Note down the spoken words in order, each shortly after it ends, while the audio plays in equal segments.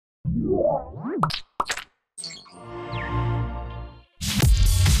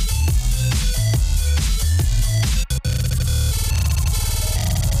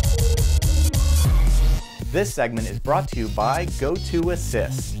This segment is brought to you by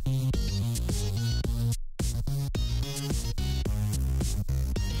GoToAssist.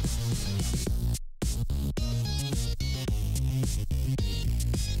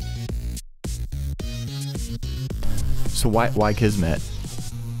 So why Kismet?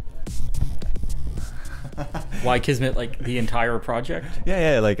 Why Kismet, like the entire project?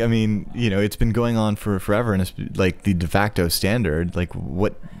 Yeah, like, I mean, you know, it's been going on for forever, and it's like the de facto standard. Like,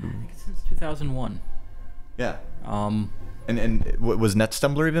 what? Since 2001. Yeah. And what, was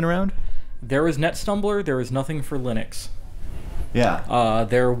NetStumbler even around? There was NetStumbler. There was nothing for Linux. Yeah.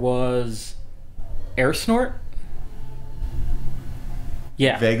 There was AirSnort.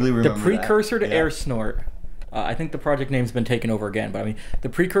 Yeah. Vaguely remember the precursor that. to AirSnort. I think the project name's been taken over again, but I mean, the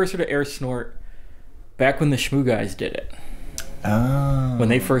precursor to AirSnort, back when the Shmoo guys did it. Oh. When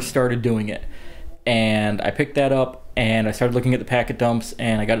they first started doing it. And I picked that up, and I started looking at the packet dumps,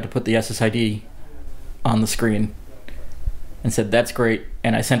 and I got it to put the SSID on the screen and said, that's great.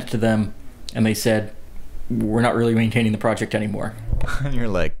 And I sent it to them, and they said, we're not really maintaining the project anymore. And you're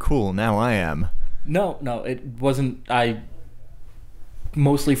like, cool, now I am. No, it wasn't. I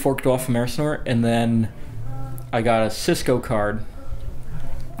mostly forked off from AirSnort, and then I got a Cisco card,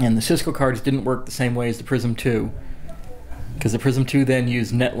 and the Cisco cards didn't work the same way as the Prism 2, because the Prism 2 then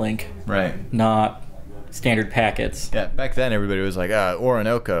used Netlink, right? Not standard packets. Yeah, back then everybody was like,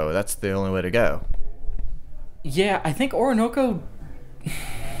 Orinoco, that's the only way to go. Yeah, I think Orinoco,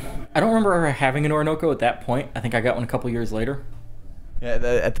 I don't remember having an Orinoco at that point. I think I got one a couple years later. Yeah,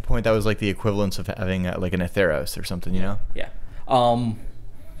 at the point that was like the equivalence of having like an Atheros or something, you know? Yeah.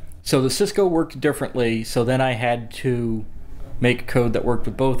 So the Cisco worked differently, so then I had to make code that worked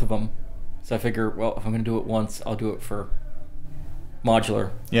with both of them. So I figure, well, if I'm going to do it once, I'll do it for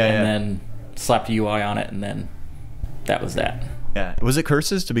modular. Yeah, and then slap the UI on it, and then that was that. Yeah. Was it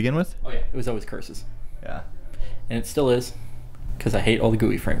curses to begin with? Oh, yeah. It was always curses. Yeah. And it still is, because I hate all the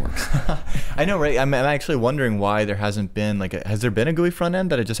GUI frameworks. I know, right? I'm actually wondering why there hasn't been, like, has there been a GUI front end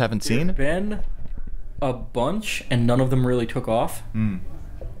that I just haven't seen? There's been a bunch, and none of them really took off. There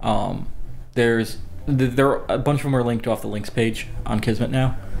are a bunch of them are linked off the links page on Kismet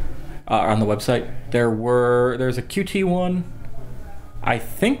now, on the website. There's a Qt one. I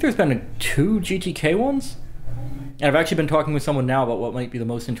think there's been 2 GTK ones. And I've actually been talking with someone now about what might be the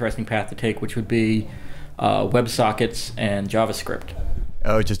most interesting path to take, which would be WebSockets and JavaScript.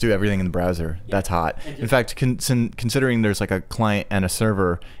 Oh, just do everything in the browser. Yeah. That's hot. In fact, considering there's like a client and a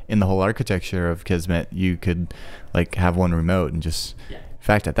server in the whole architecture of Kismet, you could like have one remote and just. Yeah. In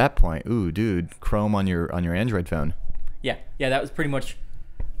fact, at that point, ooh, dude, Chrome on your Android phone. Yeah, that was pretty much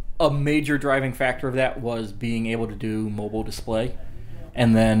a major driving factor of that, was being able to do mobile display,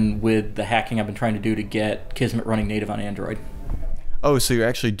 and then with the hacking I've been trying to do to get Kismet running native on Android. Oh, so you're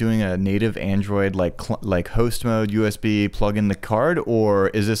actually doing a native Android like host mode, USB, plug in the card, or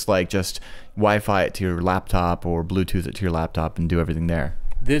is this like just Wi-Fi it to your laptop or Bluetooth it to your laptop and do everything there?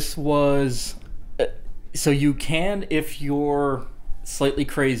 This was so you can, if you're slightly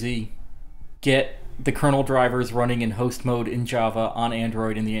crazy, get the kernel drivers running in host mode in Java on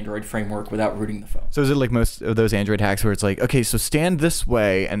Android in the Android framework without rooting the phone. So is it like most of those Android hacks where it's like, okay, so stand this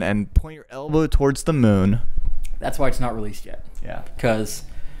way and point your elbow towards the moon? That's why it's not released yet. Yeah. Because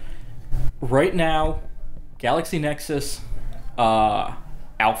right now, Galaxy Nexus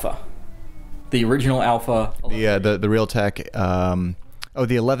Alpha, the original Alpha. The Realtek,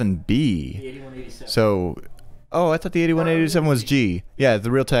 the 11B. The 8187. So. Oh, I thought the 8187 was G. Yeah, the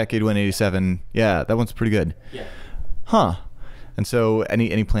Realtek 8187. Yeah, that one's pretty good. Yeah. Huh. And so,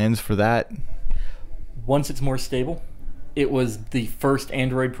 any plans for that? Once it's more stable. It was the first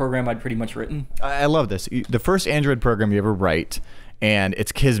Android program I'd pretty much written. I love this. The first Android program you ever write, and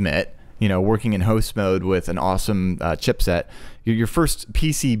it's Kismet, you know, working in host mode with an awesome chipset. Your first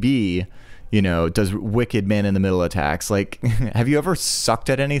PCB, you know, does wicked man-in-the-middle attacks. Like, have you ever sucked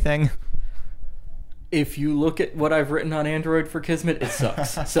at anything? If you look at what I've written on Android for Kismet, it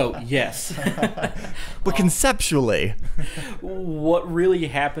sucks. So, yes. But conceptually. What really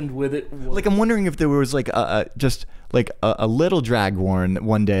happened with it was... Like, I'm wondering if there was, like, just, like, a little Dragorn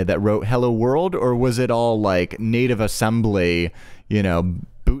one day that wrote Hello World, or was it all, like, native assembly, you know,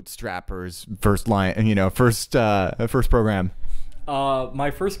 bootstrappers first line, you know, first program?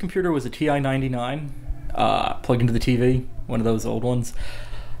 My first computer was a TI-99, plugged into the TV, one of those old ones.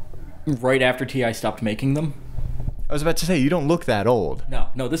 Right after TI stopped making them. I was about to say, you don't look that old.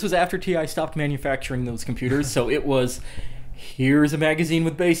 No, this was after TI stopped manufacturing those computers, so it was here's a magazine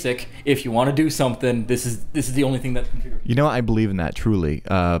with basic. If you want to do something, this is the only thing that. You know, I believe in that truly.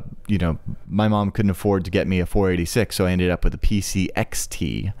 You know, my mom couldn't afford to get me a 486, so I ended up with a PC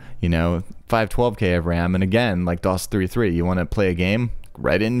XT. You know, 512K of RAM, and again, like DOS 3.3, you want to play a game,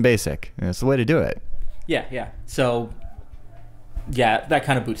 write it in basic. And that's the way to do it. Yeah. So, yeah, that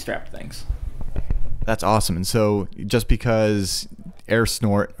kind of bootstrap things. That's awesome. And so, just because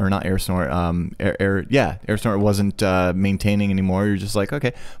AirSnort wasn't maintaining anymore, you're just like,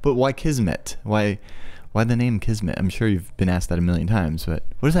 okay, but why Kismet? Why the name Kismet? I'm sure you've been asked that a million times, but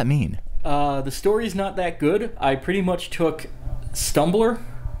what does that mean? The story's not that good. I pretty much took Stumbler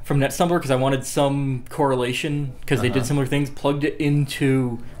from NetStumbler because I wanted some correlation because they did similar things, plugged it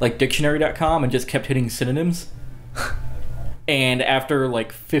into like dictionary.com and just kept hitting synonyms. And after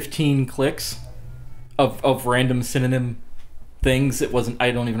like 15 clicks of random synonym things, it wasn't,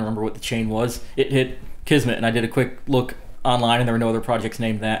 I don't even remember what the chain was, it hit Kismet, and I did a quick look online and there were no other projects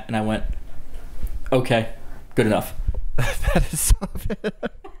named that, and I went, okay, good enough. That is so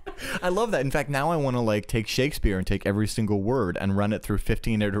I love that. In fact, now I want to like take Shakespeare and take every single word and run it through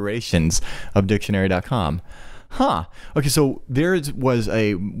 15 iterations of dictionary.com. Huh. Okay, so there was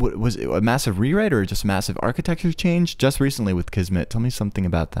it a massive rewrite or just a massive architecture change just recently with Kismet? Tell me something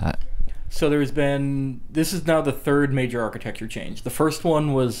about that. So this is now the third major architecture change. The first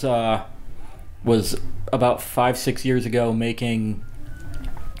one was about 5-6 years ago, making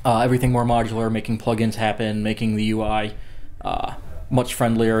everything more modular, making plugins happen, making the UI much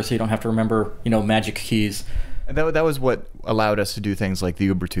friendlier, so you don't have to remember, magic keys. And that was what allowed us to do things like the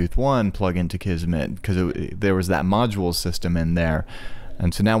Ubertooth 1 plugin to Kismet, because there was that module system in there.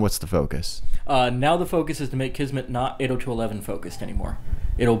 And so now what's the focus? Now the focus is to make Kismet not 802.11 focused anymore.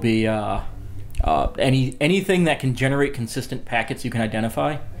 It'll be anything that can generate consistent packets you can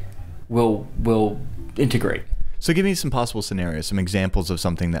identify will integrate. So give me some possible scenarios, some examples of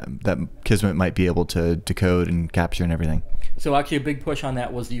something that Kismet might be able to decode and capture and everything. So actually a big push on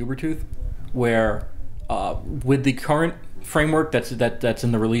that was the Ubertooth, where with the current framework that's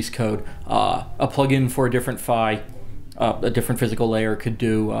in the release code, a plugin for a different PHY, a different physical layer could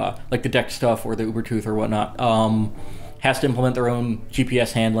do like the DEC stuff or the Ubertooth or whatnot, has to implement their own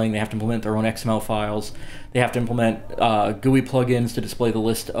GPS handling, they have to implement their own XML files, they have to implement GUI plugins to display the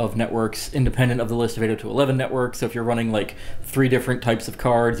list of networks independent of the list of 802.11 networks. So if you're running like 3 different types of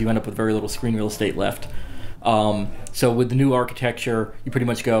cards, you end up with very little screen real estate left. So with the new architecture, you pretty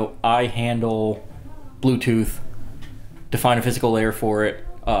much go, I handle Bluetooth, define a physical layer for it,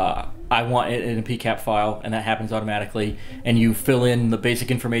 I want it in a PCAP file, and that happens automatically, and you fill in the basic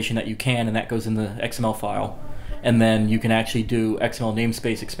information that you can, and that goes in the XML file. And then you can actually do XML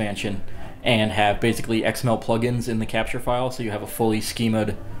namespace expansion and have basically XML plugins in the capture file, so you have a fully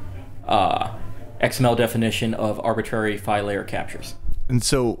schemaed XML definition of arbitrary PHY layer captures. And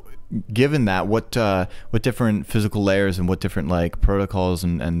so, given that, what different physical layers and what different like protocols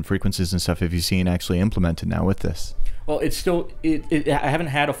and frequencies and stuff have you seen actually implemented now with this? Well, it's still I haven't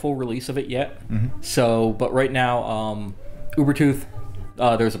had a full release of it yet. So, but right now, Ubertooth.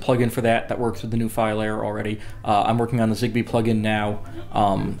 There's a plugin for that works with the new PHY layer already. I'm working on the Zigbee plugin now.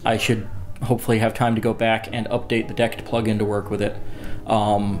 I should hopefully have time to go back and update the DECT plugin to work with it.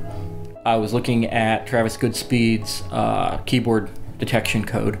 I was looking at Travis Goodspeed's keyboard detection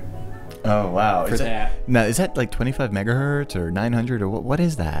code. Oh wow! For that. Now is that like 25 megahertz or 900 or what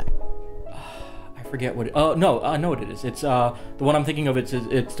is that? I forget what it. Oh no, I know what it is. It's the one I'm thinking of. It's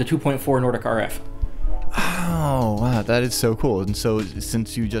the 2.4 Nordic RF. Oh wow, that is so cool. And so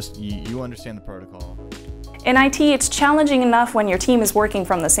since you understand the protocol. In IT, it's challenging enough when your team is working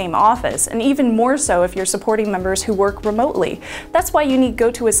from the same office, and even more so if you're supporting members who work remotely. That's why you need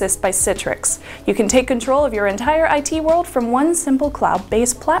GoToAssist by Citrix. You can take control of your entire IT world from one simple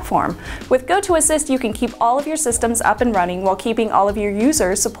cloud-based platform. With GoToAssist, you can keep all of your systems up and running while keeping all of your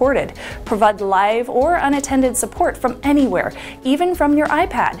users supported. Provide live or unattended support from anywhere, even from your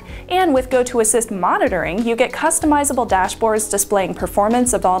iPad. And with GoToAssist monitoring, you get customizable dashboards displaying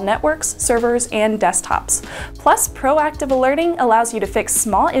performance of all networks, servers, and desktops. Plus, proactive alerting allows you to fix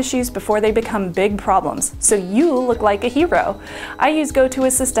small issues before they become big problems, so you look like a hero. I use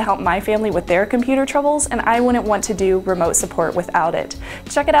GoToAssist to help my family with their computer troubles, and I wouldn't want to do remote support without it.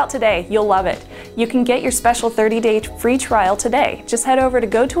 Check it out today, you'll love it. You can get your special 30-day free trial today. Just head over to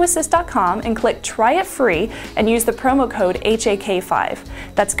GoToAssist.com and click Try It Free and use the promo code HAK5.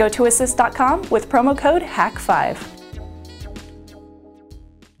 That's GoToAssist.com with promo code HAK5.